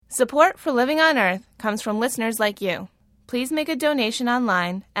Support for Living on Earth comes from listeners like you. Please make a donation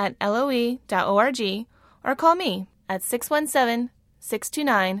online at loe.org or call me at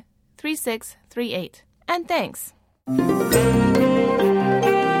 617-629-3638. And thanks.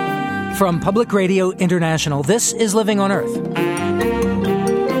 From Public Radio International, this is Living on Earth.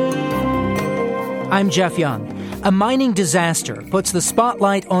 I'm Jeff Young. A mining disaster puts the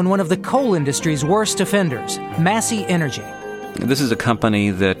spotlight on one of the coal industry's worst offenders, Massey Energy. This is a company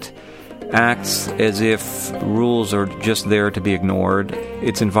that acts as if rules are just there to be ignored.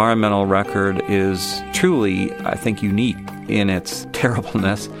 Its environmental record is truly, I think, unique in its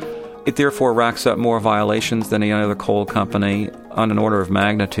terribleness. It therefore racks up more violations than any other coal company on an order of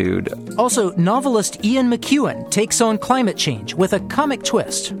magnitude. Also, novelist Ian McEwan takes on climate change with a comic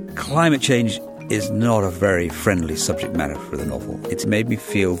twist. Climate change is not a very friendly subject matter for the novel. It's made me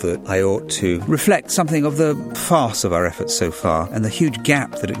feel that I ought to reflect something of the farce of our efforts so far and the huge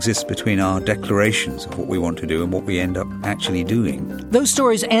gap that exists between our declarations of what we want to do and what we end up actually doing. Those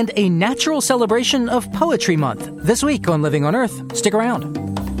stories and a natural celebration of Poetry Month this week on Living on Earth. Stick around.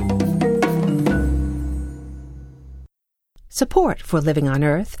 Support for Living on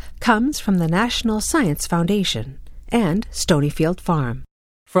Earth comes from the National Science Foundation and Stonyfield Farm.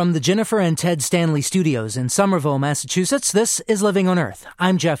 From the Jennifer and Ted Stanley Studios in Somerville, Massachusetts, this is Living on Earth.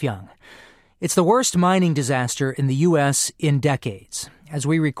 I'm Jeff Young. It's the worst mining disaster in the U.S. in decades. As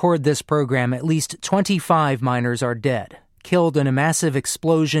we record this program, at least 25 miners are dead, killed in a massive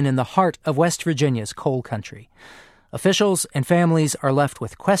explosion in the heart of West Virginia's coal country. Officials and families are left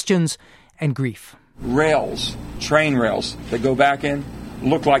with questions and grief. Rails, train rails that go back in,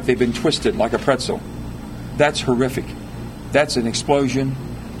 look like they've been twisted like a pretzel. That's horrific. That's an explosion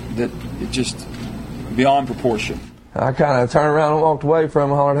that is just beyond proportion. I kind of turned around and walked away from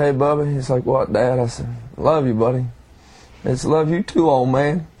him, hollered, "Hey, Bubba." He's like, "What, Dad?" I said, "Love you, buddy." It's "Love you too, old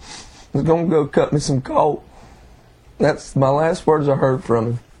man. He's going to go cut me some coal." That's my last words I heard from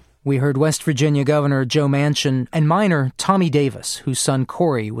him. We heard West Virginia Governor Joe Manchin and miner Tommy Davis, whose son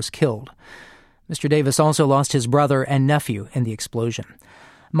Corey was killed. Mr. Davis also lost his brother and nephew in the explosion.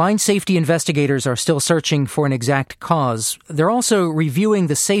 Mine safety investigators are still searching for an exact cause. They're also reviewing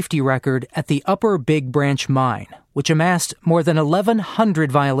the safety record at the Upper Big Branch mine, which amassed more than 1,100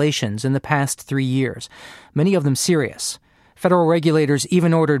 violations in the past 3 years, many of them serious. Federal regulators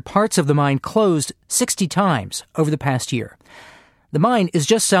even ordered parts of the mine closed 60 times over the past year. The mine is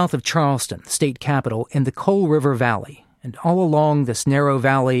just south of Charleston, the state capital, in the Coal River Valley. And all along this narrow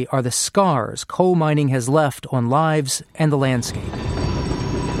valley are the scars coal mining has left on lives and the landscape.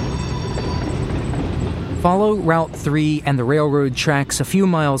 Follow Route 3 and the railroad tracks a few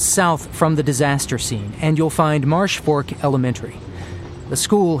miles south from the disaster scene, and you'll find Marsh Fork Elementary. The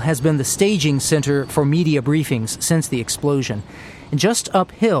school has been the staging center for media briefings since the explosion. And just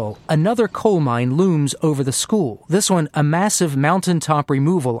uphill, another coal mine looms over the school, this one a massive mountaintop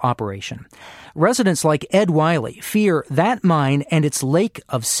removal operation. Residents like Ed Wiley fear that mine and its lake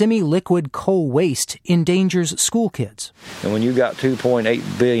of semi-liquid coal waste endangers school kids. And when you got 2.8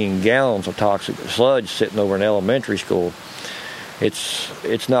 billion gallons of toxic sludge sitting over an elementary school,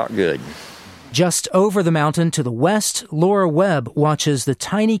 it's not good. Just over the mountain to the west, Laura Webb watches the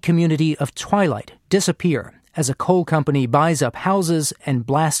tiny community of Twilight disappear as a coal company buys up houses and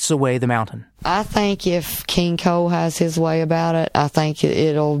blasts away the mountain. I think if King Coal has his way about it, I think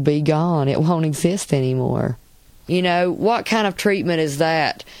it'll be gone. It won't exist anymore. You know, what kind of treatment is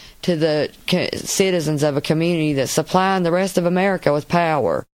that to the citizens of a community that's supplying the rest of America with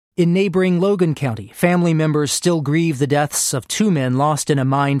power? In neighboring Logan County, family members still grieve the deaths of 2 men lost in a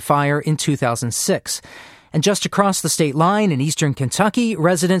mine fire in 2006. And just across the state line in eastern Kentucky,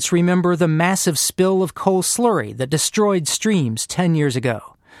 residents remember the massive spill of coal slurry that destroyed streams 10 years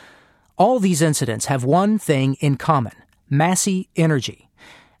ago. All these incidents have one thing in common: Massey Energy.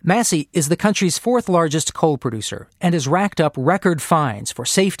 Massey is the country's 4th largest coal producer and has racked up record fines for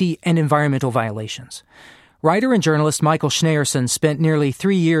safety and environmental violations. Writer and journalist Michael Schneerson spent nearly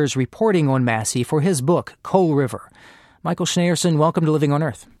 3 years reporting on Massey for his book, Coal River. Michael Schneerson, welcome to Living on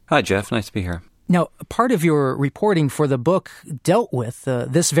Earth. Hi, Jeff. Nice to be here. Now, part of your reporting for the book dealt with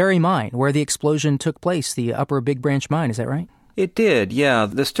this very mine where the explosion took place, the Upper Big Branch mine. Is that right? It did, yeah.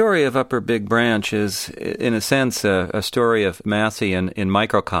 The story of Upper Big Branch is, in a sense, a story of Massey in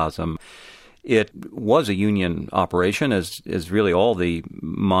microcosm. It was a union operation, as really all the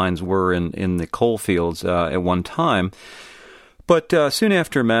mines were in the coal fields at one time. But soon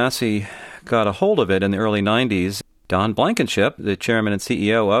after Massey got a hold of it in the early 90s, Don Blankenship, the chairman and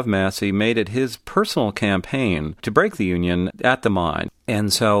CEO of Massey, made it his personal campaign to break the union at the mine.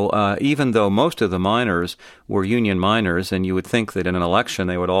 And so even though most of the miners were union miners, and you would think that in an election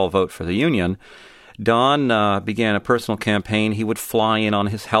they would all vote for the union, Don began a personal campaign. He would fly in on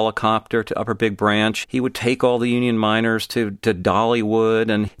his helicopter to Upper Big Branch. He would take all the union miners to Dollywood,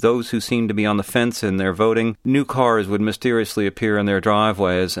 and those who seemed to be on the fence in their voting, new cars would mysteriously appear in their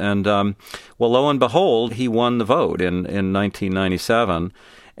driveways. And, lo and behold, he won the vote in 1997.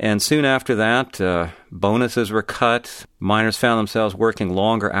 And soon after that, bonuses were cut. Miners found themselves working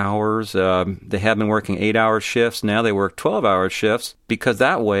longer hours. They had been working 8-hour shifts. Now they work 12-hour shifts because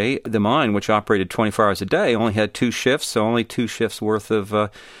that way the mine, which operated 24 hours a day, only had 2 shifts, so only 2 shifts worth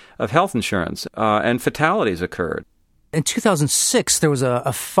of health insurance. And fatalities occurred. In 2006, there was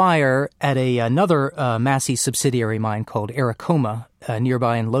a fire at another Massey subsidiary mine called Aracoma,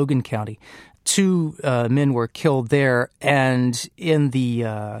 nearby in Logan County. 2 men were killed there, and in the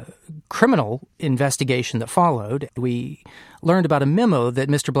criminal investigation that followed, we learned about a memo that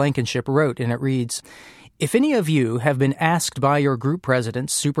Mr. Blankenship wrote, and it reads, "If any of you have been asked by your group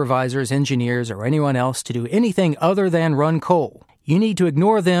presidents, supervisors, engineers, or anyone else to do anything other than run coal, you need to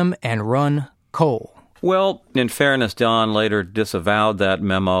ignore them and run coal." Well, in fairness, Don later disavowed that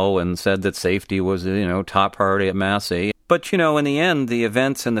memo and said that safety was, top priority at Massey. But, in the end, the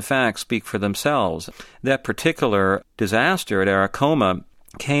events and the facts speak for themselves. That particular disaster at Aracoma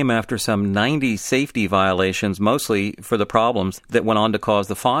came after some 90 safety violations, mostly for the problems that went on to cause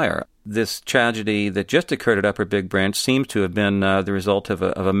the fire. This tragedy that just occurred at Upper Big Branch seems to have been the result of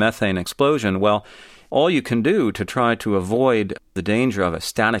a methane explosion. Well, all you can do to try to avoid the danger of a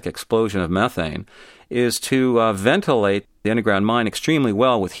static explosion of methane is to ventilate the underground mine extremely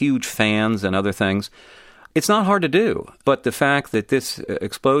well with huge fans and other things. It's not hard to do, but the fact that this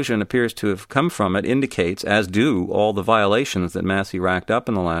explosion appears to have come from it indicates, as do all the violations that Massey racked up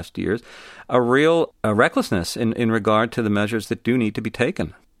in the last years, a real recklessness in regard to the measures that do need to be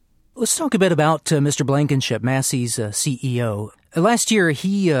taken. Let's talk a bit about Mr. Blankenship, Massey's CEO. Last year,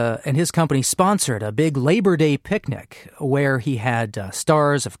 he and his company sponsored a big Labor Day picnic where he had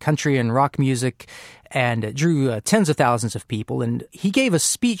stars of country and rock music and drew tens of thousands of people. And he gave a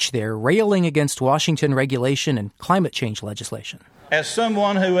speech there railing against Washington regulation and climate change legislation. As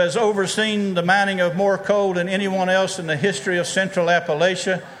someone who has overseen the mining of more coal than anyone else in the history of Central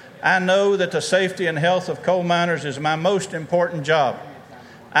Appalachia, I know that the safety and health of coal miners is my most important job.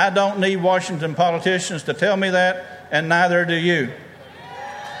 I don't need Washington politicians to tell me that, and neither do you.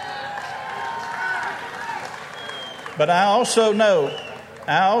 But I also know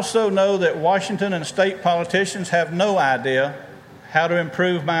that Washington and state politicians have no idea how to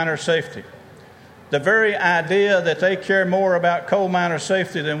improve miner safety. The very idea that they care more about coal miner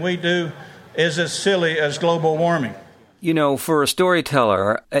safety than we do is as silly as global warming. For a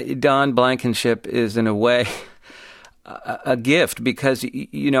storyteller, Don Blankenship is in a way a gift because,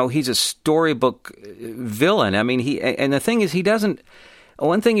 he's a storybook villain. I mean, and the thing is, he doesn't.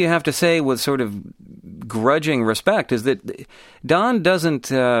 One thing you have to say with sort of grudging respect is that Don doesn't,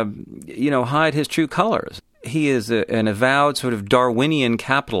 hide his true colors. He is an avowed sort of Darwinian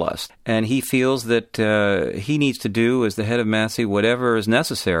capitalist, and he feels that he needs to do, as the head of Massey, whatever is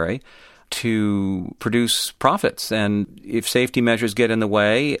necessary to produce profits. And if safety measures get in the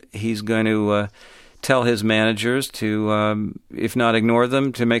way, he's going to tell his managers to, if not ignore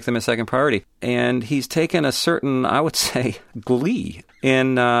them, to make them a second priority. And he's taken a certain, I would say, glee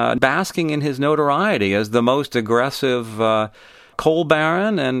in basking in his notoriety as the most aggressive coal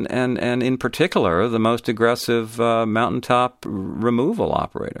baron and in particular, the most aggressive mountaintop removal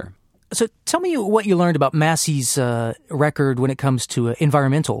operator. So tell me what you learned about Massey's record when it comes to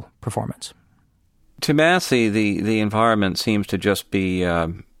environmental performance. To Massey, the environment seems to just be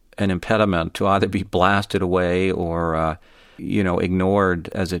an impediment to either be blasted away or, ignored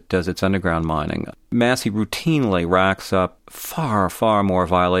as it does its underground mining. Massey routinely racks up far, far more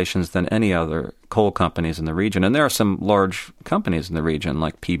violations than any other coal companies in the region. And there are some large companies in the region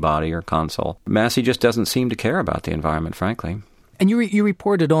like Peabody or Consol. Massey just doesn't seem to care about the environment, frankly. And you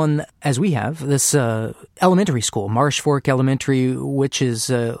reported on, as we have, this elementary school, Marsh Fork Elementary, which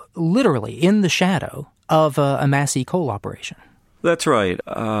is literally in the shadow of a Massey coal operation. That's right.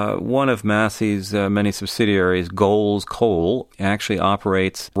 One of Massey's many subsidiaries, Goals Coal, actually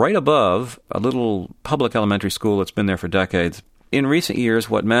operates right above a little public elementary school that's been there for decades. In recent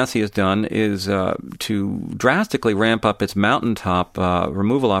years, what Massey has done is to drastically ramp up its mountaintop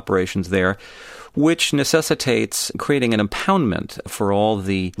removal operations there, which necessitates creating an impoundment for all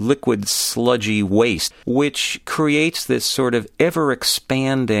the liquid, sludgy waste, which creates this sort of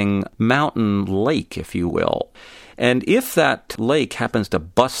ever-expanding mountain lake, if you will. And if that lake happens to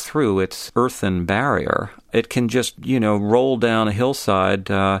bust through its earthen barrier, it can just, roll down a hillside,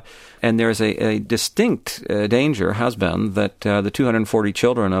 and there's a distinct danger, has been, that the 240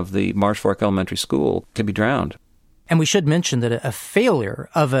 children of the Marsh Fork Elementary School could be drowned. And we should mention that a failure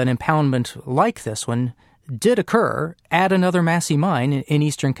of an impoundment like this one did occur at another Massey mine in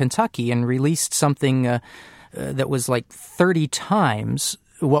eastern Kentucky and released something that was like 30 times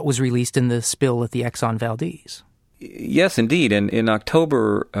what was released in the spill at the Exxon Valdez. Yes, indeed. In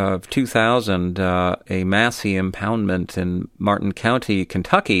October of 2000, a Massey impoundment in Martin County,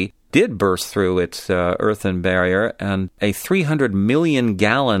 Kentucky, did burst through its earthen barrier, and a 300 million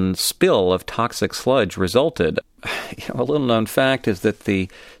gallon spill of toxic sludge resulted. A little-known fact is that the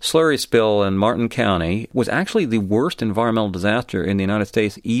slurry spill in Martin County was actually the worst environmental disaster in the United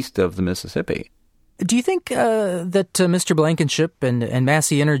States east of the Mississippi. Do you think that Mr. Blankenship and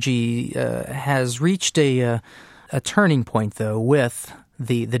Massey Energy has reached a turning point, though, with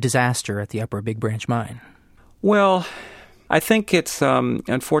the disaster at the Upper Big Branch mine? Well, I think it's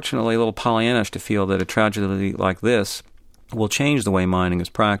unfortunately a little Pollyannish to feel that a tragedy like this will change the way mining is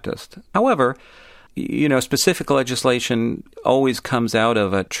practiced. However, specific legislation always comes out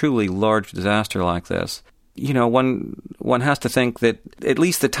of a truly large disaster like this. One has to think that at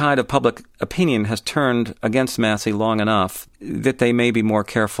least the tide of public opinion has turned against Massey long enough that they may be more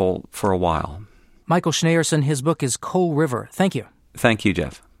careful for a while. Michael Schneerson, his book is Coal River. Thank you. Thank you,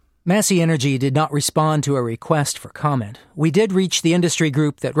 Jeff. Massey Energy did not respond to a request for comment. We did reach the industry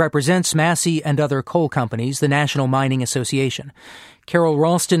group that represents Massey and other coal companies, the National Mining Association. Carol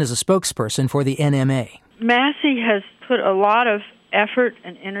Ralston is a spokesperson for the NMA. Massey has put a lot of effort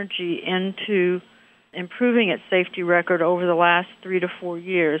and energy into improving its safety record over the last 3 to 4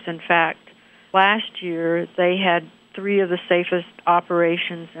 years. In fact, last year they had 3 of the safest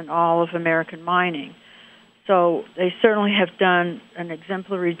operations in all of American mining. So they certainly have done an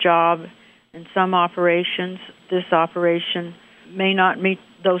exemplary job in some operations. This operation may not meet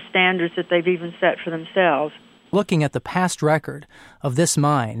those standards that they've even set for themselves. Looking at the past record of this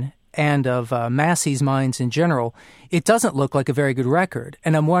mine and of Massey's mines in general, it doesn't look like a very good record.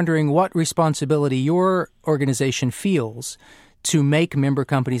 And I'm wondering what responsibility your organization feels to make member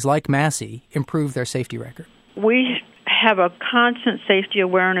companies like Massey improve their safety record. We have a constant safety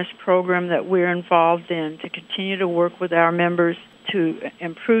awareness program that we're involved in to continue to work with our members to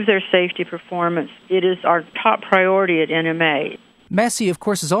improve their safety performance. It is our top priority at NMA. Massey, of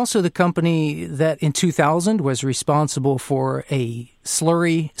course, is also the company that in 2000 was responsible for a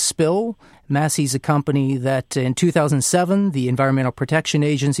slurry spill. Massey's a company that in 2007, the Environmental Protection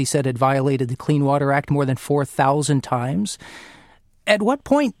Agency said had violated the Clean Water Act more than 4,000 times. At what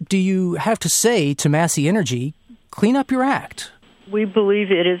point do you have to say to Massey Energy, clean up your act? We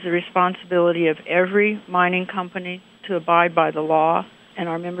believe it is the responsibility of every mining company to abide by the law, and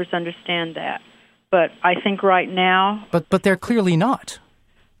our members understand that. But I think right now... But they're clearly not.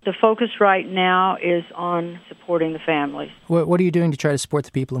 The focus right now is on supporting the families. What are you doing to try to support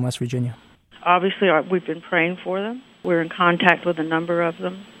the people in West Virginia? Obviously, we've been praying for them. We're in contact with a number of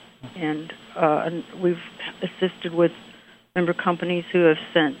them, and we've assisted with member companies who have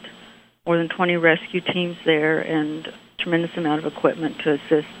sent more than 20 rescue teams there and a tremendous amount of equipment to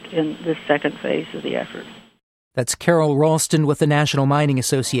assist in this second phase of the effort. That's Carol Ralston with the National Mining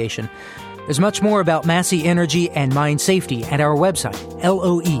Association. There's much more about Massey Energy and mine safety at our website,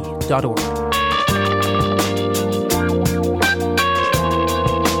 loe.org.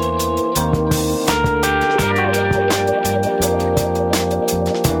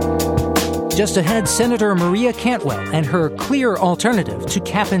 Just ahead, Senator Maria Cantwell and her clear alternative to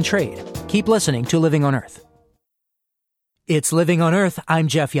cap and trade. Keep listening to Living on Earth. It's Living on Earth. I'm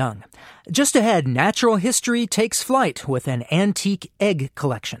Jeff Young. Just ahead, natural history takes flight with an antique egg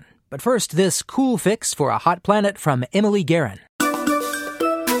collection. But first, this cool fix for a hot planet from Emily Guerin.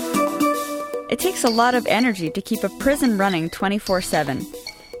 It takes a lot of energy to keep a prison running 24/7.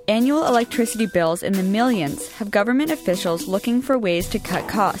 Annual electricity bills in the millions have government officials looking for ways to cut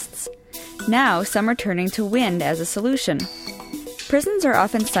costs. Now, some are turning to wind as a solution. Prisons are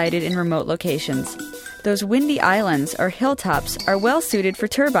often sited in remote locations. Those windy islands or hilltops are well suited for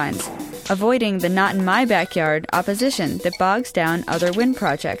turbines, avoiding the not-in-my-backyard opposition that bogs down other wind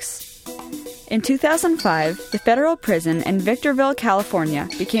projects. In 2005, the federal prison in Victorville, California,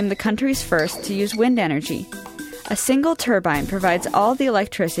 became the country's first to use wind energy. A single turbine provides all the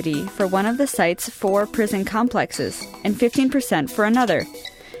electricity for one of the site's 4 prison complexes and 15% for another.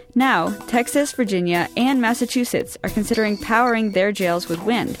 Now, Texas, Virginia, and Massachusetts are considering powering their jails with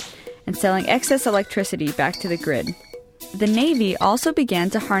wind and selling excess electricity back to the grid. The Navy also began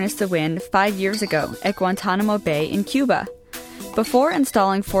to harness the wind 5 years ago at Guantanamo Bay in Cuba. Before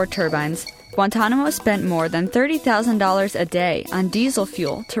installing 4 turbines, Guantanamo spent more than $30,000 a day on diesel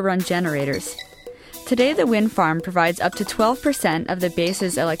fuel to run generators. Today, the wind farm provides up to 12% of the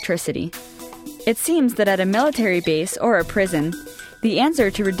base's electricity. It seems that at a military base or a prison, the answer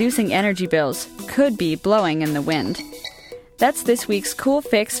to reducing energy bills could be blowing in the wind. That's this week's Cool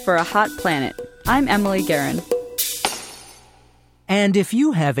Fix for a Hot Planet. I'm Emily Guerin. And if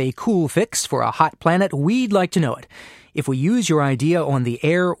you have a cool fix for a hot planet, we'd like to know it. If we use your idea on the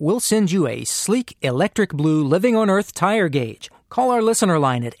air, we'll send you a sleek electric blue Living on Earth tire gauge. Call our listener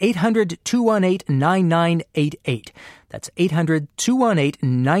line at 800-218-9988. That's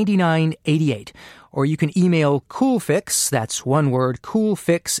 800-218-9988. Or you can email coolfix, that's one word,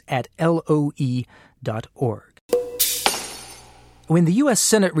 coolfix @loe.org. When the U.S.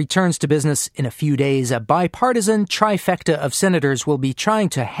 Senate returns to business in a few days, a bipartisan trifecta of senators will be trying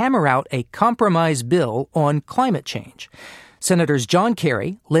to hammer out a compromise bill on climate change. Senators John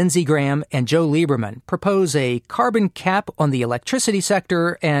Kerry, Lindsey Graham, and Joe Lieberman propose a carbon cap on the electricity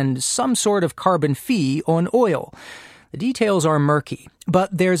sector and some sort of carbon fee on oil. The details are murky,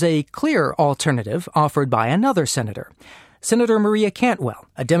 but there's a clear alternative offered by another senator. Senator Maria Cantwell,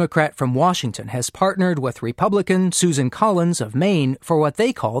 a Democrat from Washington, has partnered with Republican Susan Collins of Maine for what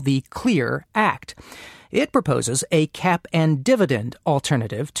they call the CLEAR Act. It proposes a cap and dividend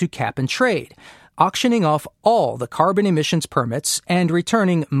alternative to cap and trade, auctioning off all the carbon emissions permits and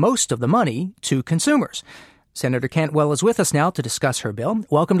returning most of the money to consumers. Senator Cantwell is with us now to discuss her bill.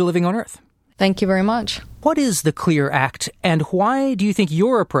 Welcome to Living on Earth. Thank you very much. What is the CLEAR Act, and why do you think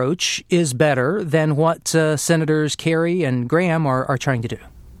your approach is better than what Senators Kerry and Graham are trying to do?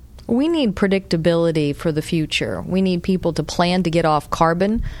 We need predictability for the future. We need people to plan to get off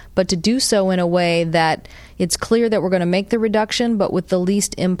carbon, but to do so in a way that it's clear that we're going to make the reduction, but with the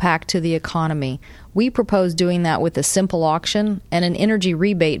least impact to the economy. We propose doing that with a simple auction and an energy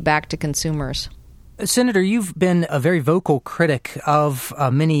rebate back to consumers. Senator, you've been a very vocal critic of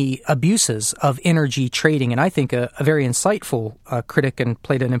many abuses of energy trading, and I think a very insightful critic and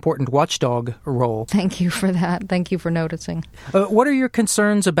played an important watchdog role. Thank you for that. Thank you for noticing. What are your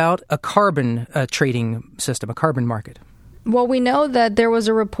concerns about a carbon trading system, a carbon market? Well, we know that there was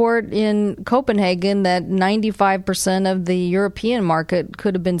a report in Copenhagen that 95% of the European market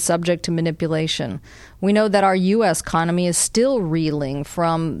could have been subject to manipulation. We know that our U.S. economy is still reeling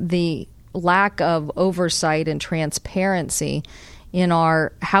from the lack of oversight and transparency in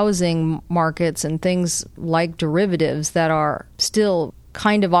our housing markets and things like derivatives that are still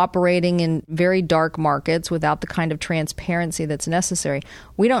kind of operating in very dark markets without the kind of transparency that's necessary.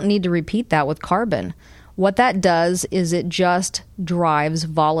 We don't need to repeat that with carbon. What that does is it just drives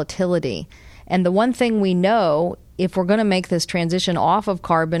volatility. And the one thing we know, if we're going to make this transition off of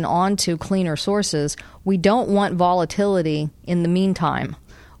carbon onto cleaner sources, we don't want volatility in the meantime.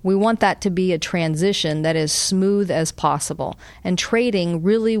 We want that to be a transition that is smooth as possible, and trading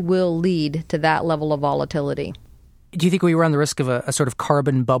really will lead to that level of volatility. Do you think we run the risk of a sort of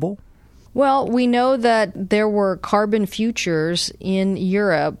carbon bubble? Well, we know that there were carbon futures in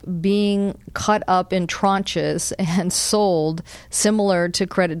Europe being cut up in tranches and sold similar to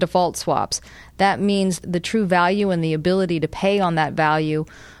credit default swaps. That means the true value and the ability to pay on that value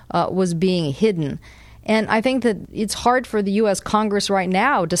was being hidden. And I think that it's hard for the U.S. Congress right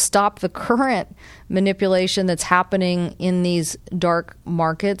now to stop the current manipulation that's happening in these dark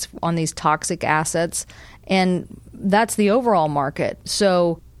markets on these toxic assets. And that's the overall market.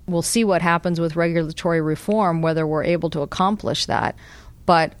 So we'll see what happens with regulatory reform, whether we're able to accomplish that.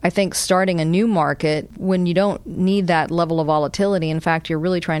 But I think starting a new market when you don't need that level of volatility, in fact, you're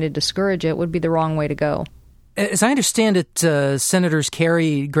really trying to discourage it, would be the wrong way to go. As I understand it, Senators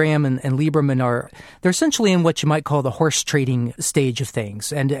Kerry, Graham, and Lieberman they're essentially in what you might call the horse trading stage of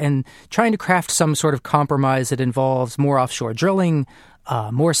things, and trying to craft some sort of compromise that involves more offshore drilling,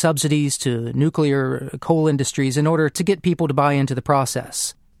 more subsidies to nuclear coal industries in order to get people to buy into the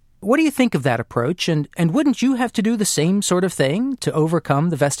process. What do you think of that approach, and wouldn't you have to do the same sort of thing to overcome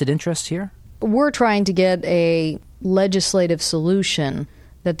the vested interests here? We're trying to get a legislative solution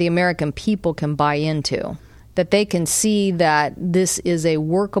that the American people can buy into, that they can see that this is a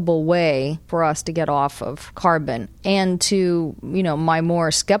workable way for us to get off of carbon. And to, my more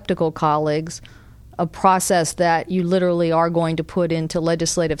skeptical colleagues, a process that you literally are going to put into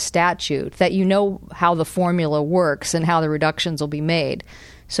legislative statute, that you know how the formula works and how the reductions will be made.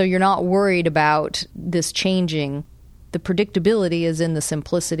 So you're not worried about this changing. The predictability is in the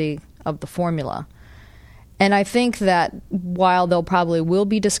simplicity of the formula. And I think that while there probably will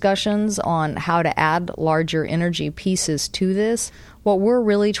be discussions on how to add larger energy pieces to this, what we're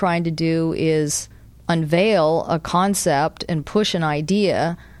really trying to do is unveil a concept and push an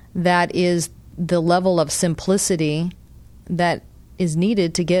idea that is the level of simplicity that is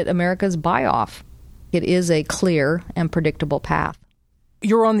needed to get America's buy-off. It is a clear and predictable path.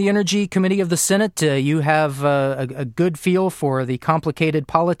 You're on the Energy Committee of the Senate. You have a good feel for the complicated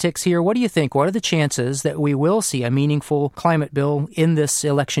politics here. What do you think? What are the chances that we will see a meaningful climate bill in this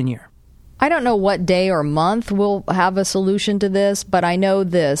election year? I don't know what day or month we'll have a solution to this, but I know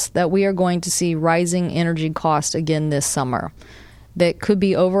this, that we are going to see rising energy costs again this summer. That could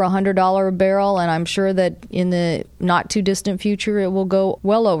be over $100 a barrel, and I'm sure that in the not-too-distant future it will go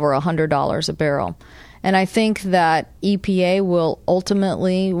well over $100 a barrel. And I think that EPA will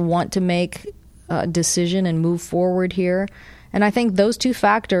ultimately want to make a decision and move forward here. And I think those two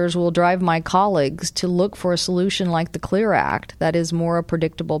factors will drive my colleagues to look for a solution like the CLEAR Act that is more a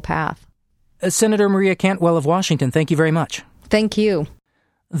predictable path. Senator Maria Cantwell of Washington, thank you very much. Thank you.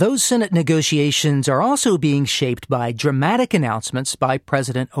 Those Senate negotiations are also being shaped by dramatic announcements by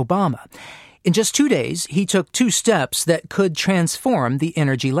President Obama. In just 2 days, he took 2 steps that could transform the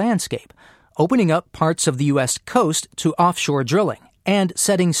energy landscape, opening up parts of the U.S. coast to offshore drilling and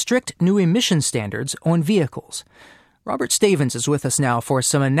setting strict new emission standards on vehicles. Robert Stavins is with us now for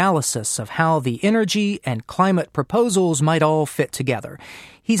some analysis of how the energy and climate proposals might all fit together.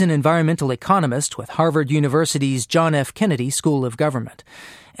 He's an environmental economist with Harvard University's John F. Kennedy School of Government.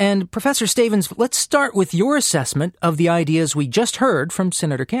 And Professor Stavins, let's start with your assessment of the ideas we just heard from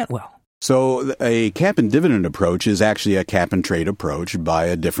Senator Cantwell. So a cap-and-dividend approach is actually a cap-and-trade approach by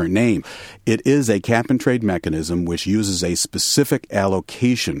a different name. It is a cap-and-trade mechanism which uses a specific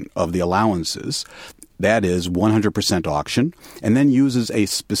allocation of the allowances, that is 100% auction, and then uses a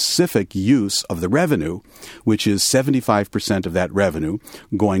specific use of the revenue, which is 75% of that revenue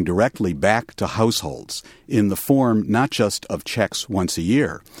going directly back to households in the form not just of checks once a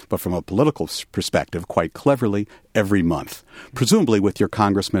year, but from a political perspective, quite cleverly, every month, presumably with your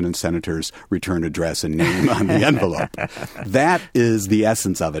congressman and senator's return address and name on the envelope. That is the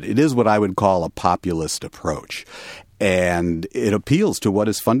essence of it. It is what I would call a populist approach. And it appeals to what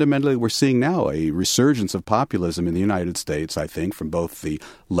is fundamentally we're seeing now, a resurgence of populism in the United States, I think, from both the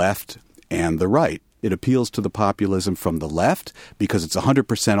left and the right. It appeals to the populism from the left because it's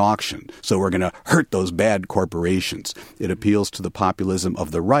 100% auction, so we're going to hurt those bad corporations. It appeals to the populism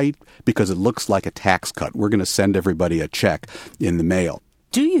of the right because it looks like a tax cut. We're going to send everybody a check in the mail.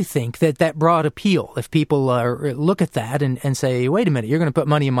 Do you think that broad appeal, if people look at that and say, wait a minute, you're going to put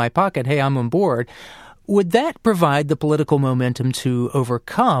money in my pocket, hey, I'm on board, would that provide the political momentum to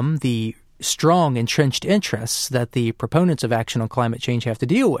overcome the strong entrenched interests that the proponents of action on climate change have to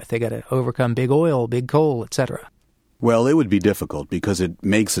deal with? They got to overcome big oil, big coal, etc. Well, it would be difficult because it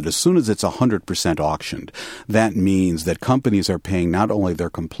makes it, as soon as it's 100% auctioned, that means that companies are paying not only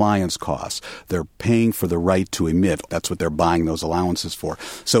their compliance costs, they're paying for the right to emit. That's what they're buying those allowances for.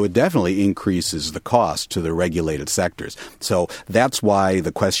 So it definitely increases the cost to the regulated sectors. So that's why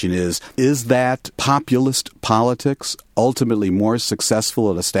the question is that populist politics ultimately more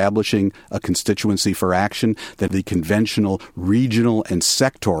successful at establishing a constituency for action than the conventional regional and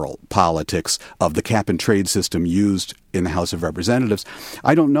sectoral politics of the cap-and-trade system used in the House of Representatives?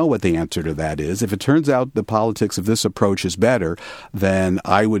 I don't know what the answer to that is. If it turns out the politics of this approach is better, then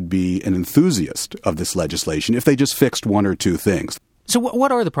I would be an enthusiast of this legislation if they just fixed one or two things. So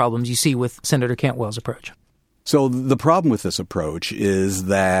what are the problems you see with Senator Cantwell's approach? So the problem with this approach is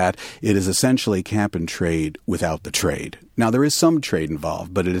that it is essentially cap and trade without the trade. Now, there is some trade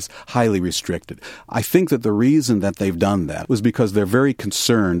involved, but it is highly restricted. I think that the reason that they've done that was because they're very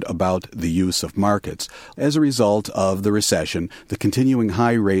concerned about the use of markets as a result of the recession, the continuing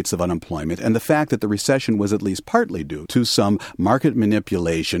high rates of unemployment, and the fact that the recession was at least partly due to some market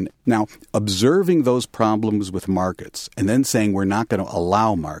manipulation. Now, observing those problems with markets and then saying we're not going to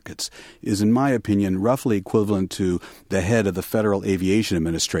allow markets is, in my opinion, roughly equivalent to the head of the Federal Aviation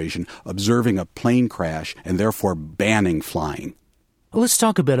Administration observing a plane crash and therefore banning flying. Let's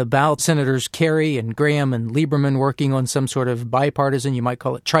talk a bit about Senators Kerry and Graham and Lieberman working on some sort of bipartisan, you might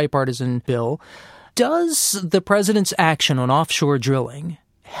call it tripartisan bill. Does the president's action on offshore drilling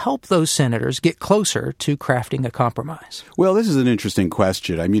help those senators get closer to crafting a compromise? Well, this is an interesting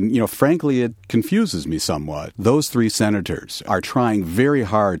question. I mean, frankly, it confuses me somewhat. Those three senators are trying very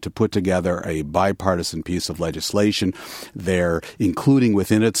hard to put together a bipartisan piece of legislation. They're including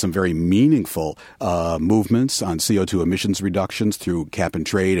within it some very meaningful movements on CO2 emissions reductions through cap and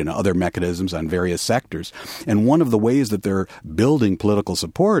trade and other mechanisms on various sectors. And one of the ways that they're building political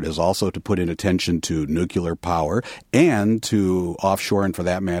support is also to put in attention to nuclear power and to offshore and, for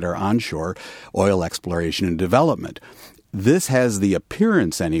that matter, onshore oil exploration and development. This has the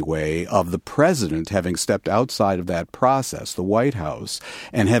appearance, anyway, of the president having stepped outside of that process, the White House,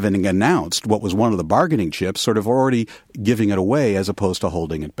 and having announced what was one of the bargaining chips, sort of already giving it away as opposed to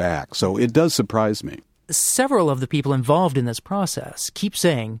holding it back. So it does surprise me. Several of the people involved in this process keep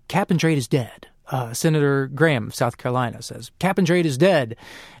saying cap and trade is dead. Senator Graham of South Carolina says cap and trade is dead.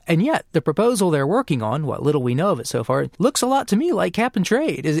 And yet the proposal they're working on, what little we know of it so far, looks a lot to me like cap and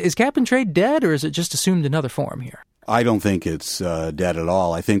trade. Is cap and trade dead, or is it just assumed another form here? I don't think it's dead at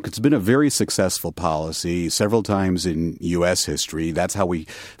all. I think it's been a very successful policy several times in U.S. history. That's how we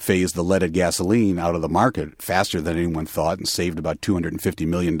phased the leaded gasoline out of the market faster than anyone thought and saved about $250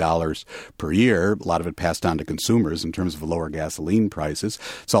 million per year. A lot of it passed on to consumers in terms of lower gasoline prices.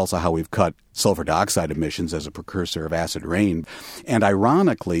 It's also how we've cut sulfur dioxide emissions as a precursor of acid rain. And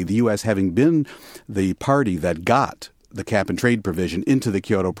ironically, the U.S. having been the party that got the cap and trade provision into the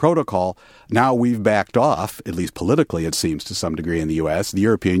Kyoto Protocol, now we've backed off, at least politically it seems to some degree in the U.S. The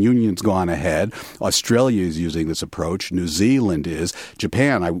European Union's gone ahead. Australia is using this approach. New Zealand is.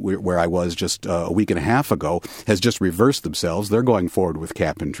 Japan, where I was just a week and a half ago, has just reversed themselves. They're going forward with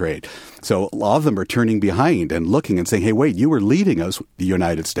cap and trade. So a lot of them are turning behind and looking and saying, hey, wait, you were leading us, the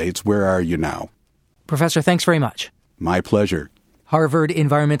United States. Where are you now? Professor, thanks very much. My pleasure. Harvard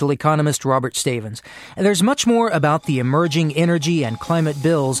environmental economist Robert Stavins. And there's much more about the emerging energy and climate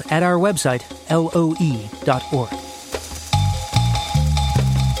bills at our website, loe.org.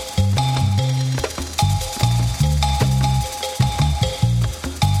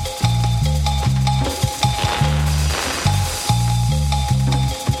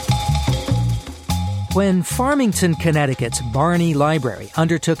 When Farmington, Connecticut's Barney Library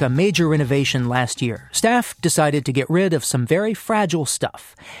undertook a major renovation last year, staff decided to get rid of some very fragile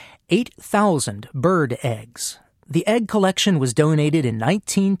stuff. 8,000 bird eggs. The egg collection was donated in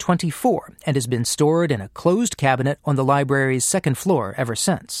 1924 and has been stored in a closed cabinet on the library's second floor ever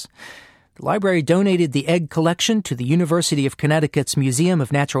since. The library donated the egg collection to the University of Connecticut's Museum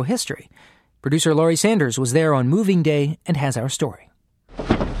of Natural History. Producer Laurie Sanders was there on moving day and has our story.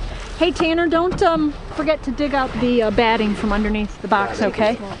 Hey, Tanner, don't forget to dig out the batting from underneath the box,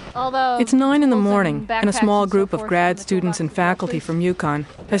 okay? It's 9 in the morning, and a small group of grad students and faculty from UConn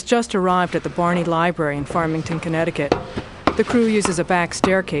has just arrived at the Barney Library in Farmington, Connecticut. The crew uses a back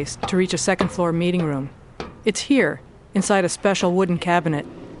staircase to reach a second-floor meeting room. It's here, inside a special wooden cabinet,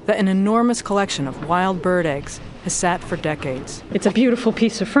 that an enormous collection of wild bird eggs has sat for decades. It's a beautiful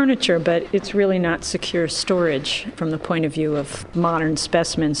piece of furniture, but it's really not secure storage from the point of view of modern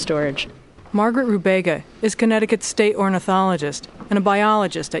specimen storage. Margaret Rubega is Connecticut's state ornithologist and a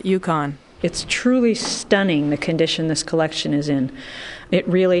biologist at UConn. It's truly stunning the condition this collection is in. It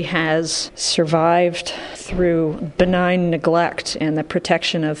really has survived through benign neglect and the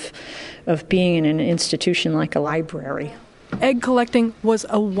protection of being in an institution like a library. Egg collecting was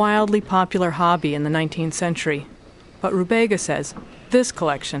a wildly popular hobby in the 19th century, but Rubega says this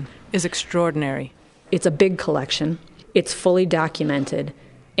collection is extraordinary. It's a big collection. It's fully documented.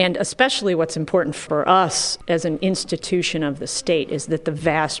 And especially what's important for us as an institution of the state is that the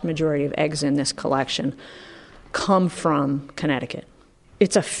vast majority of eggs in this collection come from Connecticut.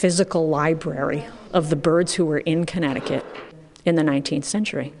 It's a physical library of the birds who were in Connecticut in the 19th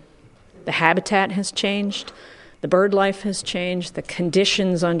century. The habitat has changed. The bird life has changed. The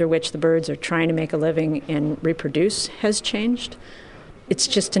conditions under which the birds are trying to make a living and reproduce has changed. It's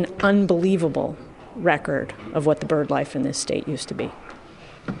just an unbelievable record of what the bird life in this state used to be.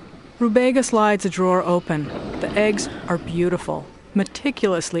 Rubega slides a drawer open. The eggs are beautiful,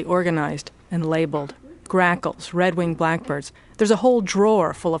 meticulously organized and labeled. Grackles, red-winged blackbirds. There's a whole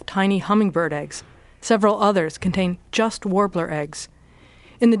drawer full of tiny hummingbird eggs. Several others contain just warbler eggs.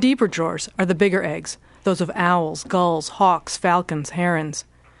 In the deeper drawers are the bigger eggs, those of owls, gulls, hawks, falcons, herons.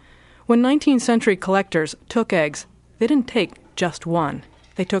 When 19th century collectors took eggs, they didn't take just one.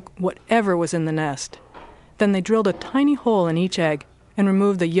 They took whatever was in the nest. Then they drilled a tiny hole in each egg and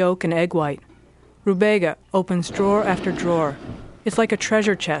removed the yolk and egg white. Rubega opens drawer after drawer. It's like a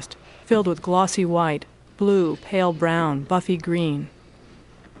treasure chest filled with glossy white, blue, pale brown, buffy green.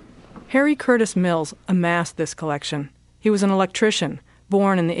 Harry Curtis Mills amassed this collection. He was an electrician,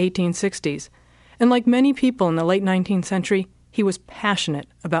 born in the 1860s, and like many people in the late 19th century, he was passionate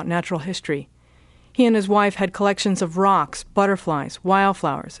about natural history. He and his wife had collections of rocks, butterflies,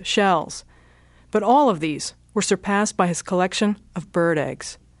 wildflowers, shells. But all of these were surpassed by his collection of bird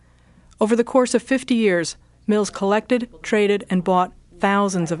eggs. Over the course of 50 years, Mills collected, traded, and bought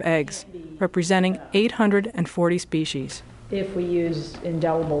thousands of eggs, representing 840 species. If we use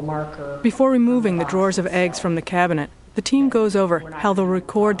indelible marker... Before removing the drawers of eggs from the cabinet, the team goes over how they'll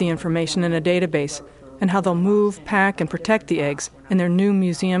record the information in a database and how they'll move, pack, and protect the eggs in their new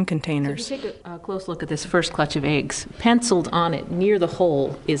museum containers. So if you take a close look at this first clutch of eggs, penciled on it near the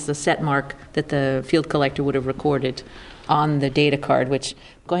hole is the set mark that the field collector would have recorded on the data card, which,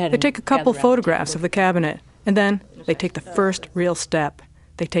 go ahead. They take a couple photographs of the cabinet, and then they take the first real step.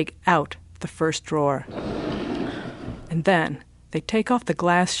 They take out the first drawer. And then they take off the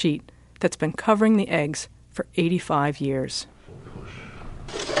glass sheet that's been covering the eggs for 85 years.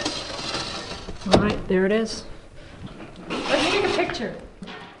 All right, there it is. Let me take a picture.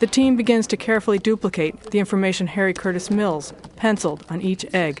 The team begins to carefully duplicate the information Harry Curtis Mills penciled on each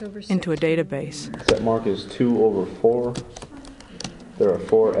egg into a database. Set mark is 2/4. There are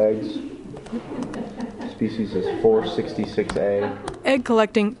 4 eggs. Species is 466A. Egg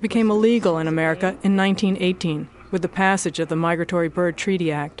collecting became illegal in America in 1918 with the passage of the Migratory Bird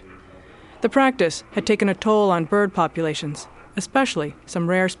Treaty Act. The practice had taken a toll on bird populations, especially some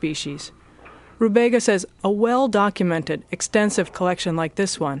rare species. Rubega says a well-documented, extensive collection like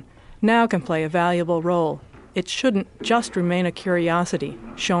this one now can play a valuable role. It shouldn't just remain a curiosity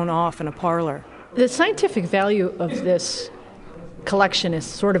shown off in a parlor. The scientific value of this collection is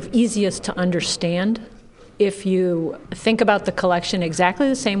sort of easiest to understand if you think about the collection exactly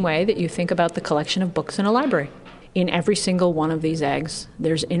the same way that you think about the collection of books in a library. In every single one of these eggs,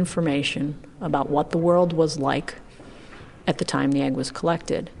 there's information about what the world was like at the time the egg was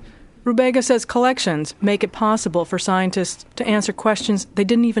collected. Rubega says collections make it possible for scientists to answer questions they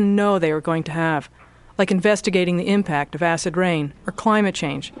didn't even know they were going to have, like investigating the impact of acid rain or climate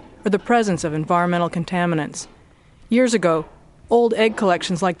change or the presence of environmental contaminants. Years ago, old egg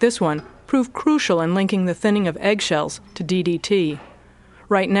collections like this one proved crucial in linking the thinning of eggshells to DDT.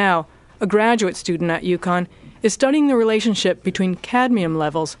 Right now, a graduate student at UConn is studying the relationship between cadmium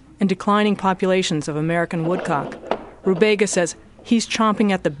levels and declining populations of American woodcock. Rubega says he's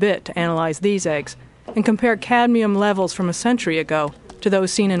chomping at the bit to analyze these eggs and compare cadmium levels from a century ago to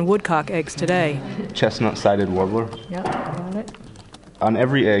those seen in woodcock eggs today. Chestnut-sided warbler. Yep, got it. On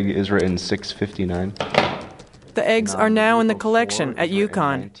every egg is written 659. The eggs are now in the collection at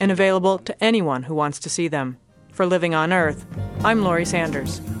UConn and available to anyone who wants to see them. For Living on Earth, I'm Laurie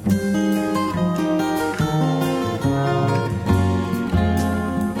Sanders.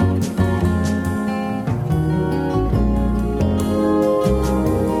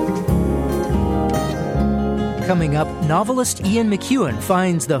 Coming up, novelist Ian McEwan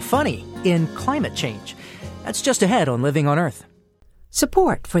finds the funny in climate change. That's just ahead on Living on Earth.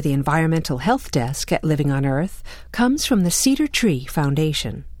 Support for the Environmental Health Desk at Living on Earth comes from the Cedar Tree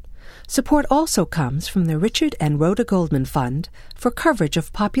Foundation. Support also comes from the Richard and Rhoda Goldman Fund for coverage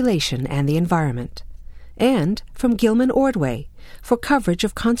of population and the environment, and from Gilman Ordway for coverage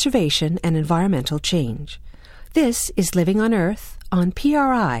of conservation and environmental change. This is Living on Earth on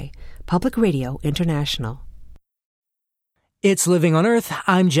PRI, Public Radio International. It's Living on Earth.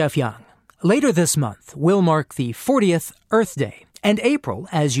 I'm Jeff Young. Later this month, we'll mark the 40th Earth Day. And April,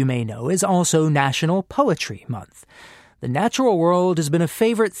 as you may know, is also National Poetry Month. The natural world has been a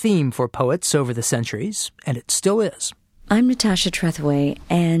favorite theme for poets over the centuries, and it still is. I'm Natasha Trethewey,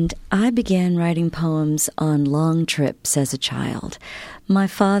 and I began writing poems on long trips as a child. My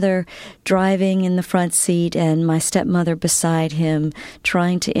father driving in the front seat and my stepmother beside him,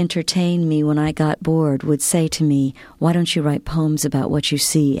 trying to entertain me when I got bored, would say to me, "Why don't you write poems about what you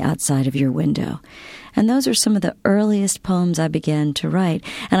see outside of your window?" And those are some of the earliest poems I began to write.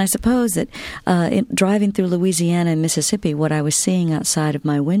 And I suppose that driving through Louisiana and Mississippi, what I was seeing outside of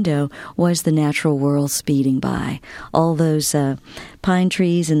my window was the natural world speeding by. All those pine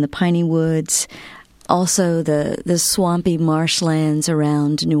trees in the piney woods, also the swampy marshlands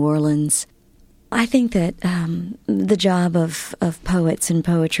around New Orleans. I think that the job of poets and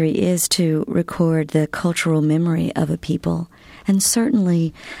poetry is to record the cultural memory of a people. And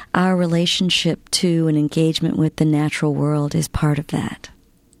certainly our relationship to and engagement with the natural world is part of that.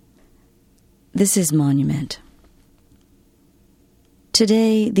 This is Monument.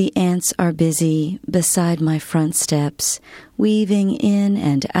 Today the ants are busy beside my front steps, weaving in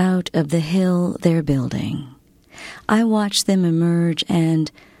and out of the hill they're building. I watch them emerge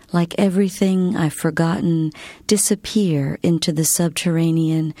and, like everything I've forgotten, disappear into the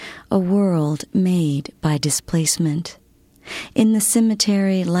subterranean, a world made by displacement. In the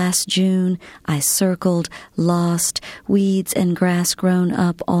cemetery last June, I circled, lost, weeds and grass grown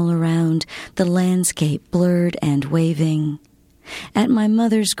up all around, the landscape blurred and waving. At my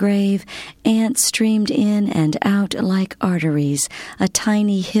mother's grave, ants streamed in and out like arteries, a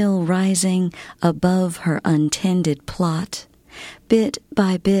tiny hill rising above her untended plot. Bit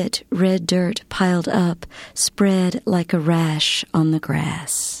by bit, red dirt piled up, spread like a rash on the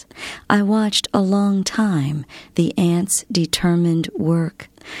grass. I watched a long time the ants' determined work,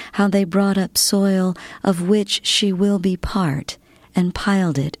 how they brought up soil of which she will be part, and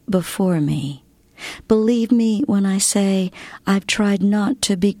piled it before me. Believe me when I say I've tried not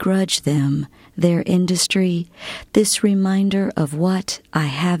to begrudge them their industry, this reminder of what I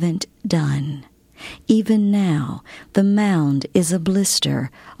haven't done. Even now, the mound is a blister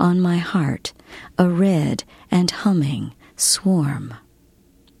on my heart, a red and humming swarm.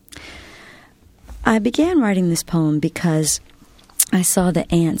 I began writing this poem because I saw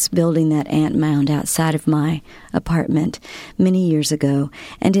the ants building that ant mound outside of my apartment many years ago,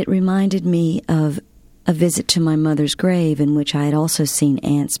 and it reminded me of a visit to my mother's grave in which I had also seen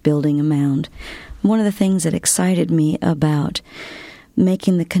ants building a mound. One of the things that excited me about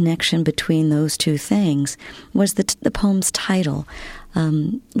making the connection between those two things was the poem's title.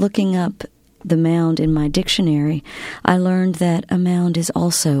 Looking up the mound in my dictionary, I learned that a mound is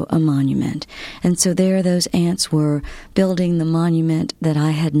also a monument. And so there those ants were building the monument that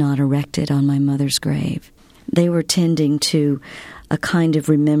I had not erected on my mother's grave. They were tending to a kind of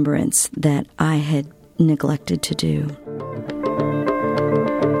remembrance that I had neglected to do.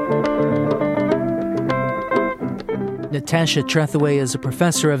 Natasha Trethewey is a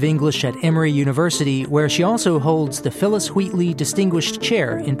professor of English at Emory University, where she also holds the Phyllis Wheatley Distinguished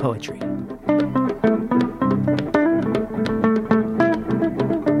Chair in Poetry.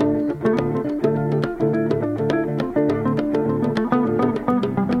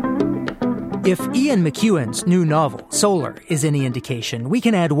 If Ian McEwan's new novel, Solar, is any indication, we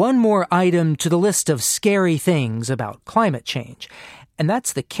can add one more item to the list of scary things about climate change, and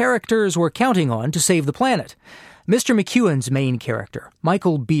that's the characters we're counting on to save the planet. Mr. McEwan's main character,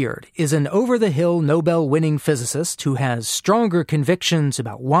 Michael Beard, is an over-the-hill Nobel-winning physicist who has stronger convictions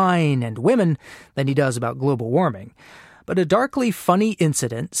about wine and women than he does about global warming. But a darkly funny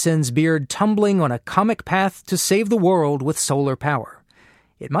incident sends Beard tumbling on a comic path to save the world with solar power.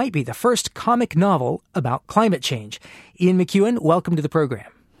 It might be the first comic novel about climate change. Ian McEwan, welcome to the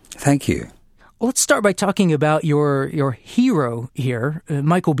program. Thank you. Well, let's start by talking about your hero here,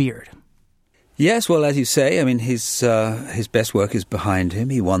 Michael Beard. Yes, well, as you say, I mean, his best work is behind him.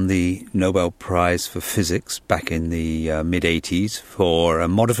 He won the Nobel Prize for Physics back in the mid-'80s for a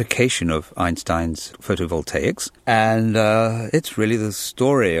modification of Einstein's photovoltaics. And it's really the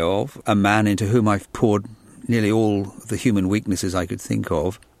story of a man into whom I've poured nearly all the human weaknesses I could think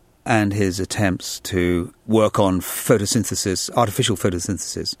of, and his attempts to work on photosynthesis, artificial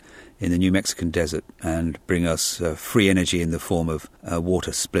photosynthesis, in the New Mexican desert and bring us free energy in the form of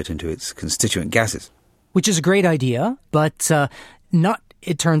water split into its constituent gases. Which is a great idea, but not,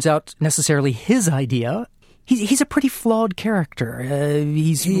 it turns out, necessarily his idea. He's a pretty flawed character.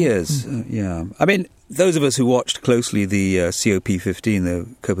 He is, yeah. I mean, those of us who watched closely the COP15, the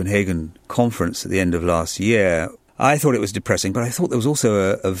Copenhagen conference at the end of last year, I thought it was depressing, but I thought there was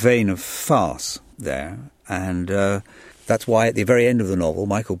also a vein of farce there. And that's why at the very end of the novel,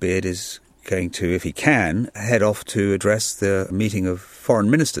 Michael Beard is going to, if he can, head off to address the meeting of foreign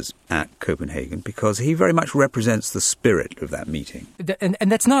ministers at Copenhagen, because he very much represents the spirit of that meeting.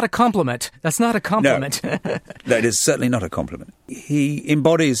 And that's not a compliment. That's not a compliment. No, that is certainly not a compliment. He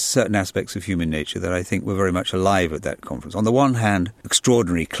embodies certain aspects of human nature that I think were very much alive at that conference. On the one hand,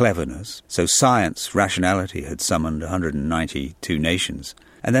 extraordinary cleverness. So science, rationality had summoned 192 nations.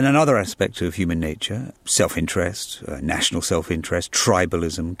 And then another aspect of human nature, self-interest, national self-interest,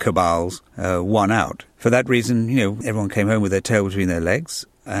 tribalism, cabals, won out. For that reason, everyone came home with their tail between their legs,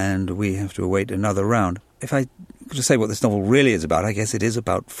 and we have to await another round. If I could just say what this novel really is about, I guess it is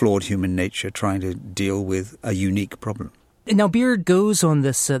about flawed human nature trying to deal with a unique problem. Now, Beard goes on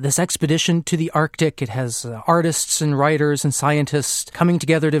this expedition to the Arctic. It has artists and writers and scientists coming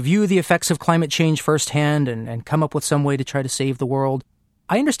together to view the effects of climate change firsthand and come up with some way to try to save the world.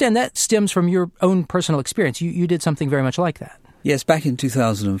 I understand that stems from your own personal experience. You did something very much like that. Yes, back in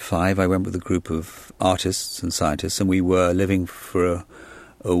 2005, I went with a group of artists and scientists, and we were living for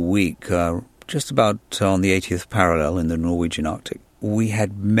a week just about on the 80th parallel in the Norwegian Arctic. We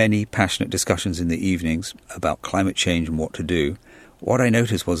had many passionate discussions in the evenings about climate change and what to do. what I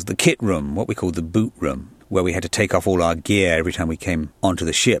noticed was the kit room, what we called the boot room, where we had to take off all our gear every time we came onto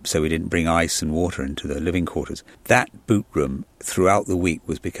the ship so we didn't bring ice and water into the living quarters. That boot room throughout the week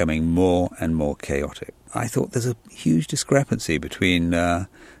was becoming more and more chaotic. I thought there's a huge discrepancy between the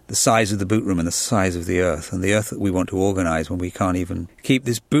size of the boot room and the size of the Earth, and the Earth that we want to organise when we can't even keep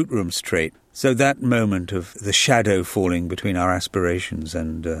this boot room straight. So that moment of the shadow falling between our aspirations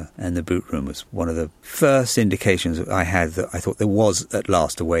and the boot room was one of the first indications that I had that I thought there was at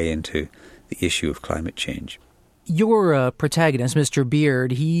last a way into the issue of climate change. Your protagonist, Mr.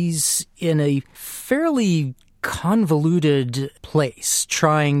 Beard, he's in a fairly convoluted place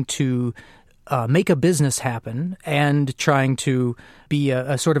trying to make a business happen and trying to be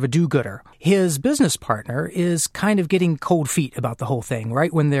a sort of a do-gooder. His business partner is kind of getting cold feet about the whole thing,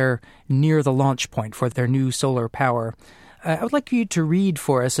 right when they're near the launch point for their new solar power. I would like you to read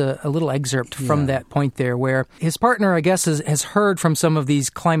for us a little excerpt from that point there where his partner, I guess, has heard from some of these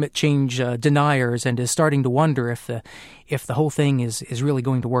climate change deniers and is starting to wonder if the whole thing is really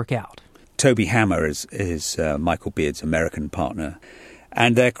going to work out. Toby Hammer is Michael Beard's American partner,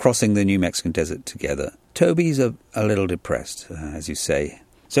 and they're crossing the New Mexican desert together. Toby's a little depressed, as you say.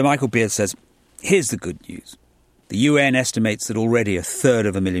 So Michael Beard says, here's the good news. The UN estimates that already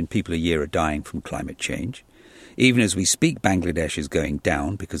 1/3 people a year are dying from climate change. Even as we speak, Bangladesh is going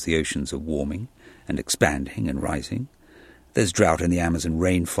down because the oceans are warming and expanding and rising. There's drought in the Amazon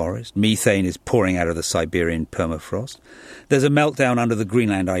rainforest. Methane is pouring out of the Siberian permafrost. There's a meltdown under the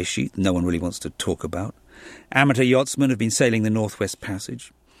Greenland ice sheet that no one really wants to talk about. Amateur yachtsmen have been sailing the Northwest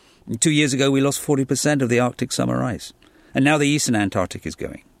Passage. 2 years ago, we lost 40% of the Arctic summer ice. And now the Eastern Antarctic is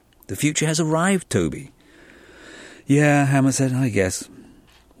going. The future has arrived, Toby. Yeah, Hammer said, I guess.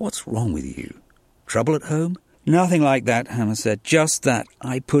 What's wrong with you? Trouble at home? Nothing like that, Hammer said. Just that.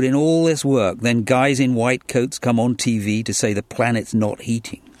 I put in all this work, then guys in white coats come on TV to say the planet's not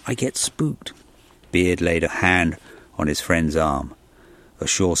heating. I get spooked. Beard laid a hand on his friend's arm, a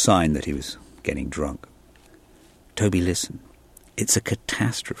sure sign that he was getting drunk. Toby, listen. It's a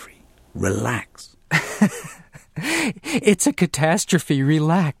catastrophe. Relax. It's a catastrophe.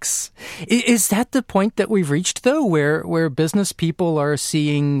 Relax. Is that the point that we've reached, though, where business people are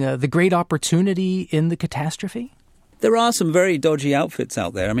seeing the great opportunity in the catastrophe? There are some very dodgy outfits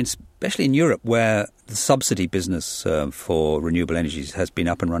out there. I mean, especially in Europe, where the subsidy business for renewable energies has been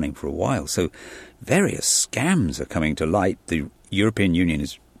up and running for a while. So various scams are coming to light. The European Union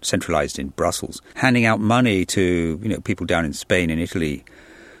is centralised in Brussels, handing out money to people down in Spain and Italy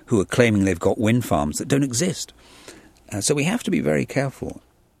who are claiming they've got wind farms that don't exist. So we have to be very careful.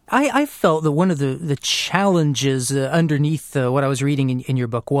 I felt that one of the challenges underneath what I was reading in your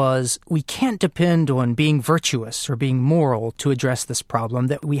book was we can't depend on being virtuous or being moral to address this problem,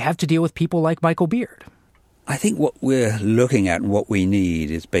 that we have to deal with people like Michael Beard. I think what we're looking at and what we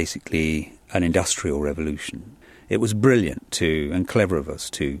need is basically an industrial revolution. It was brilliant and clever of us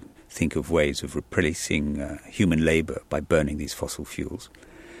to think of ways of replacing human labour by burning these fossil fuels.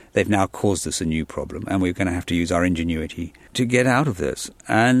 They've now caused us a new problem, and we're going to have to use our ingenuity to get out of this.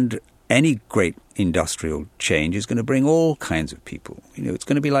 And any great industrial change is going to bring all kinds of people. It's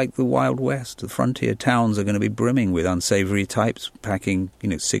going to be like the Wild West. The frontier towns are going to be brimming with unsavoury types packing,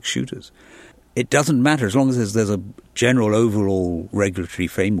 6-shooters. It doesn't matter as long as there's a general overall regulatory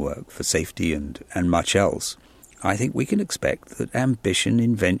framework for safety and much else. I think we can expect that ambition,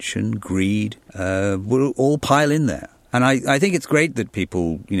 invention, greed will all pile in there. And I think it's great that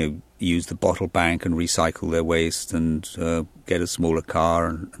people, use the bottle bank and recycle their waste and get a smaller car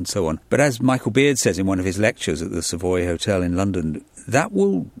and so on. But as Michael Beard says in one of his lectures at the Savoy Hotel in London, that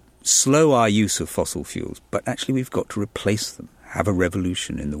will slow our use of fossil fuels. But actually we've got to replace them, have a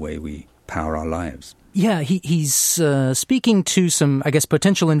revolution in the way we power our lives. Yeah, he's speaking to some, I guess,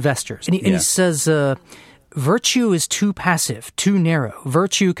 potential investors. And he says... virtue is too passive, too narrow.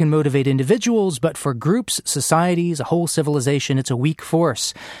 Virtue can motivate individuals, but for groups, societies, a whole civilization, it's a weak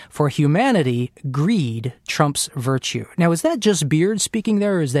force. For humanity, greed trumps virtue. Now, is that just Beard speaking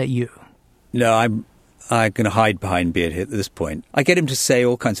there, or is that you? No, I'm going to hide behind Beard here at this point. I get him to say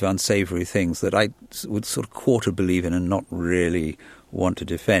all kinds of unsavoury things that I would sort of quarter believe in and not really want to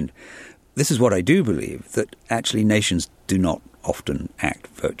defend. This is what I do believe, that actually nations do not often act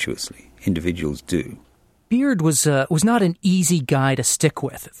virtuously. Individuals do. Beard was not an easy guy to stick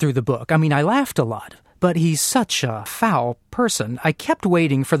with through the book. I mean, I laughed a lot, but he's such a foul person. I kept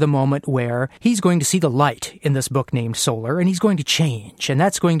waiting for the moment where he's going to see the light in this book named Solar, and he's going to change, and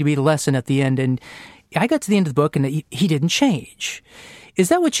that's going to be the lesson at the end. And I got to the end of the book, and he didn't change. Is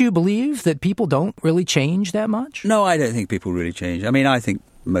that what you believe, that people don't really change that much? No, I don't think people really change. I mean, I think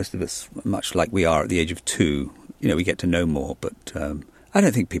most of us, much like we are at the age of 2, we get to know more, but I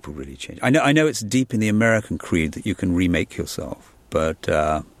don't think people really change. I know it's deep in the American creed that you can remake yourself, but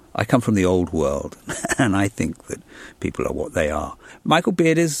I come from the old world, and I think that people are what they are. Michael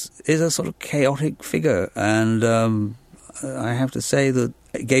Beard is a sort of chaotic figure, and I have to say that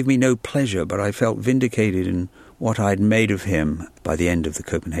it gave me no pleasure, but I felt vindicated in what I'd made of him by the end of the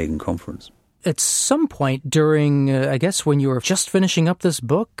Copenhagen conference. At some point during, I guess, when you were just finishing up this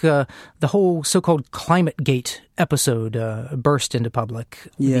book, the whole so-called ClimateGate episode burst into public.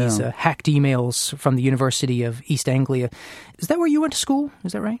 Yeah. These hacked emails from the University of East Anglia. Is that where you went to school?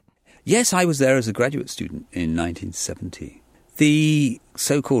 Is that right? Yes, I was there as a graduate student in 1970. The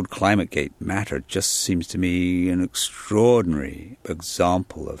so-called ClimateGate matter just seems to me an extraordinary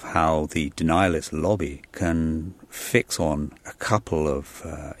example of how the denialist lobby can fix on a couple of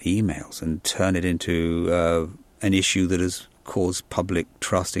emails and turn it into an issue that has caused public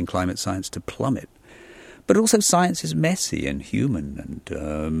trust in climate science to plummet. But also science is messy and human,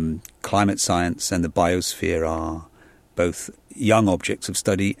 and climate science and the biosphere are both young objects of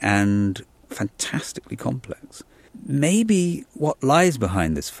study and fantastically complex. Maybe what lies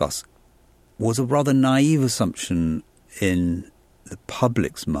behind this fuss was a rather naive assumption in the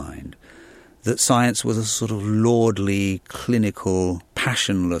public's mind that science was a sort of lordly, clinical,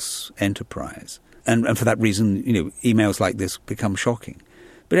 passionless enterprise. And for that reason, emails like this become shocking.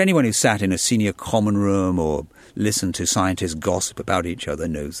 But anyone who sat in a senior common room or listened to scientists gossip about each other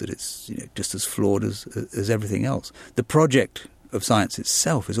knows that it's just as flawed as everything else. The project of science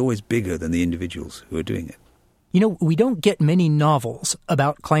itself is always bigger than the individuals who are doing it. We don't get many novels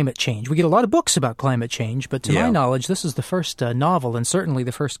about climate change. We get a lot of books about climate change, but to my knowledge, this is the first novel and certainly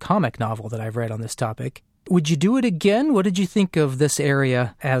the first comic novel that I've read on this topic. Would you do it again? What did you think of this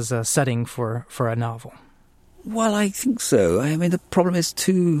area as a setting for a novel? Well, I think so. I mean, the problem is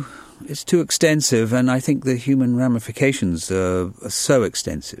it's too extensive, and I think the human ramifications are so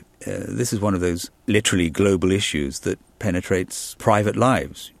extensive. This is one of those literally global issues that penetrates private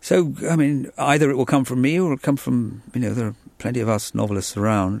lives. So, I mean, either it will come from me or it will come from, there are plenty of us novelists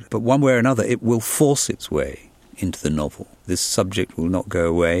around, but one way or another it will force its way into the novel. This subject will not go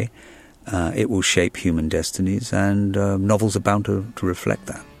away. It will shape human destinies, and novels are bound to reflect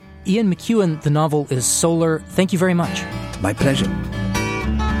that. Ian McEwan, the novel is Solar. Thank you very much. My pleasure.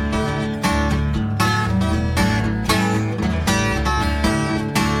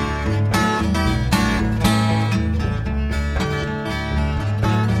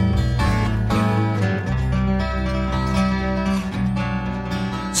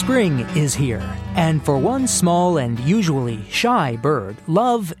 Spring is here, and for one small and usually shy bird,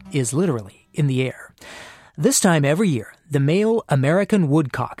 love is literally in the air. This time every year, the male American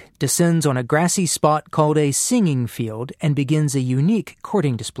woodcock descends on a grassy spot called a singing field and begins a unique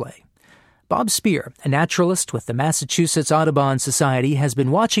courting display. Bob Spear, a naturalist with the Massachusetts Audubon Society, has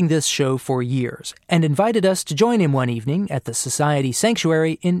been watching this show for years and invited us to join him one evening at the Society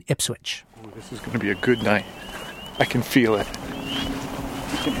Sanctuary in Ipswich. This is going to be a good night. I can feel it.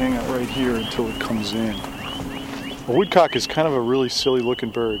 You can hang out right here until it comes in. A woodcock is kind of a really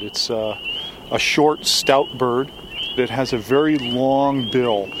silly-looking bird. It's a short, stout bird that has a very long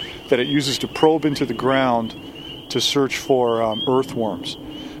bill that it uses to probe into the ground to search for earthworms.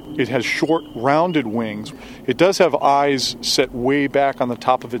 It has short, rounded wings. It does have eyes set way back on the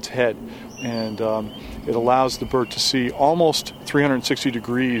top of its head, and it allows the bird to see almost 360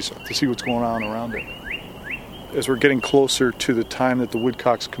 degrees to see what's going on around it. As we're getting closer to the time that the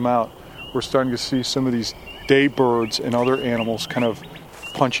woodcocks come out, we're starting to see some of these day birds and other animals kind of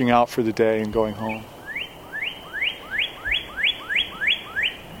punching out for the day and going home.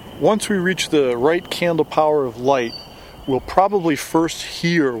 Once we reach the right candle power of light, we'll probably first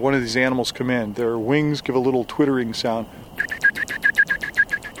hear one of these animals come in. Their wings give a little twittering sound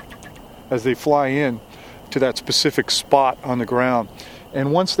as they fly in to that specific spot on the ground.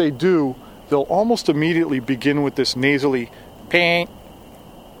 And once they do, they'll almost immediately begin with this nasally ping,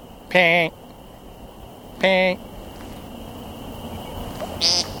 ping, ping.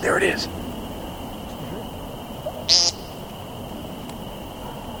 There it is.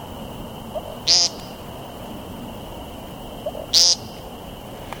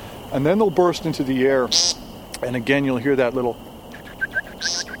 And then they'll burst into the air, and again you'll hear that little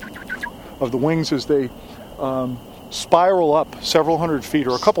of the wings as they spiral up several hundred feet,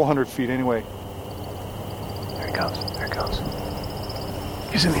 or a couple hundred feet anyway. There he comes, there he comes.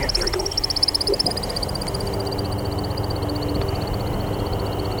 He's in the air, there he goes.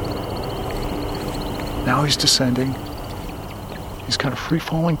 Now he's descending. He's kind of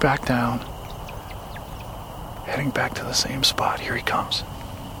free-falling back down, heading back to the same spot. Here he comes.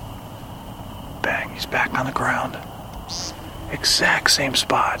 Bang, he's back on the ground. Exact same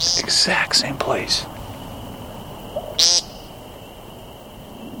spot, exact same place.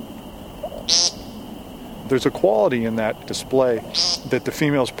 There's a quality in that display that the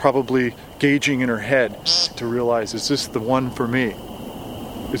female's probably gauging in her head to realize, is this the one for me?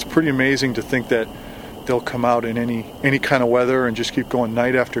 It's pretty amazing to think that they'll come out in any kind of weather and just keep going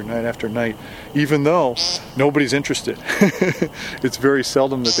night after night after night, even though nobody's interested. It's very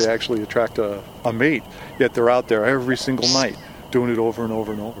seldom that they actually attract a mate, yet they're out there every single night doing it over and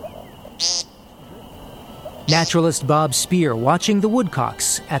over and over. Naturalist Bob Speer watching the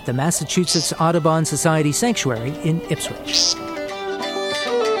woodcocks at the Massachusetts Audubon Society Sanctuary in Ipswich.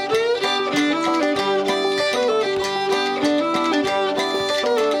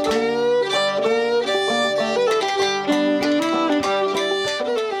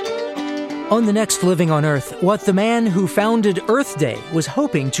 On the next Living on Earth, what the man who founded Earth Day was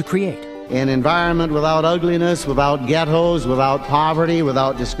hoping to create. An environment without ugliness, without ghettos, without poverty,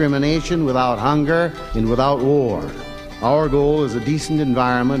 without discrimination, without hunger, and without war. Our goal is a decent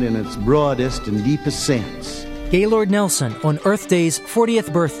environment in its broadest and deepest sense. Gaylord Nelson on Earth Day's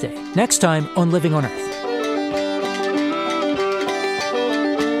 40th birthday, next time on Living on Earth.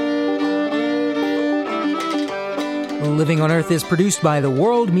 Living on Earth is produced by the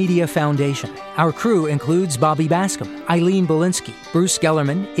World Media Foundation. Our crew includes Bobby Bascom, Eileen Belinsky, Bruce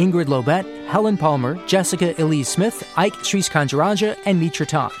Gellerman, Ingrid Lobet, Helen Palmer, Jessica Elise Smith, Ike Sriskandarajah, and Mitra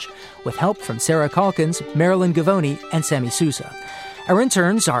Taj, with help from Sarah Calkins, Marilyn Gavoni, and Sammy Sousa. Our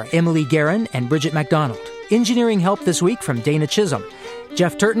interns are Emily Guerin and Bridget McDonald. Engineering help this week from Dana Chisholm.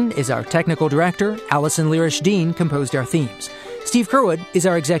 Jeff Turton is our technical director. Allison Lirish-Dean composed our themes. Steve Curwood is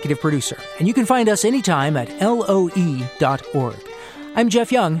our executive producer, and you can find us anytime at loe.org. I'm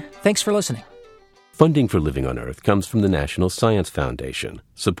Jeff Young. Thanks for listening. Funding for Living on Earth comes from the National Science Foundation,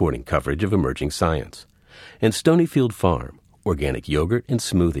 supporting coverage of emerging science, and Stonyfield Farm, organic yogurt and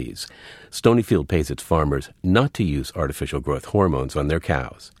smoothies. Stonyfield pays its farmers not to use artificial growth hormones on their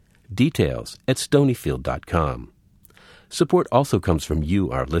cows. Details at stonyfield.com. Support also comes from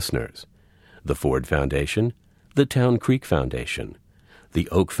you, our listeners. The Ford Foundation, the Town Creek Foundation, the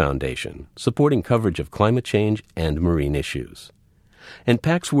Oak Foundation, supporting coverage of climate change and marine issues, and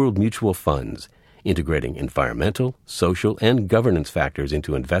Pax World Mutual Funds, integrating environmental, social, and governance factors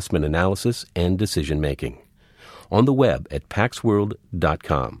into investment analysis and decision-making. On the web at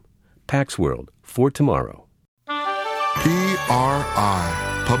paxworld.com. Pax World for tomorrow.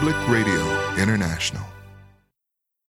 PRI, Public Radio International.